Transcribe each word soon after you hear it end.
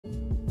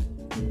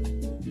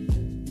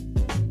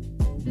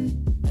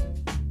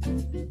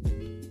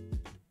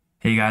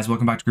guys,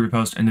 welcome back to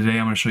groovyPost, and today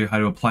I'm going to show you how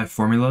to apply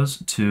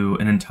formulas to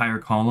an entire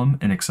column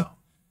in Excel.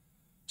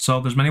 So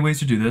there's many ways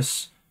to do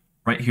this.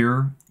 Right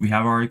here we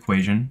have our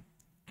equation,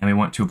 and we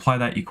want to apply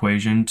that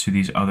equation to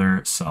these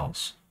other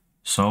cells.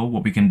 So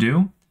what we can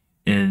do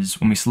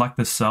is when we select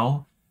this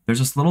cell, there's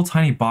this little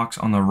tiny box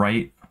on the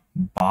right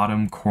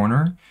bottom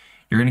corner.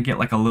 You're going to get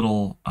like a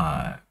little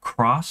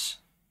cross.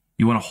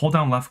 You want to hold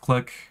down left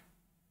click,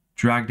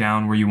 drag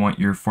down where you want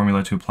your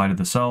formula to apply to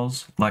the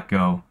cells, let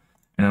go,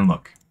 and then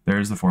look.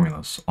 There's the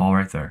formulas, all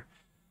right there.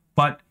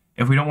 But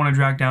if we don't want to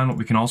drag down, what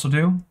we can also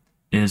do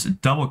is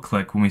double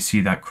click when we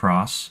see that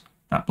cross,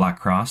 that black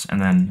cross, and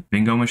then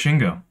bingo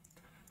machingo.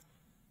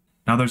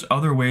 Now there's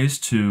other ways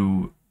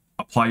to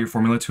apply your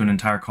formula to an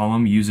entire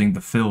column using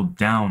the fill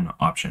down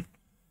option.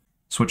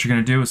 So what you're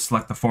going to do is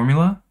select the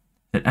formula,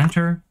 hit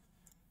enter,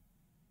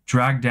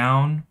 drag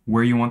down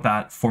where you want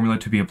that formula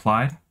to be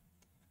applied.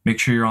 Make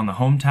sure you're on the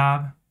home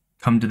tab,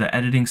 come to the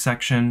editing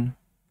section,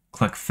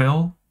 click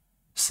fill,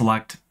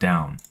 select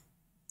down.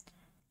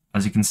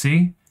 As you can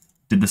see,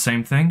 did the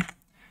same thing.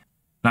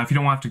 Now if you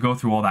don't have to go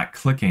through all that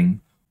clicking,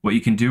 what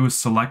you can do is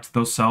select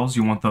those cells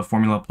you want the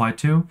formula applied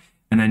to,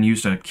 and then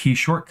use a key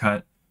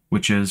shortcut,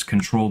 which is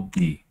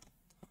Control-D.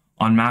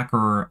 On Mac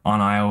or on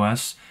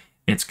iOS,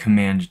 it's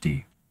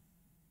Command-D.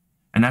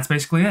 And that's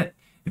basically it.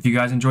 If you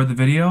guys enjoyed the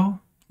video,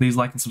 please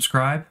like and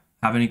subscribe.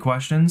 Have any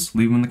questions,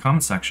 leave them in the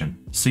comment section.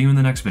 See you in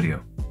the next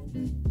video.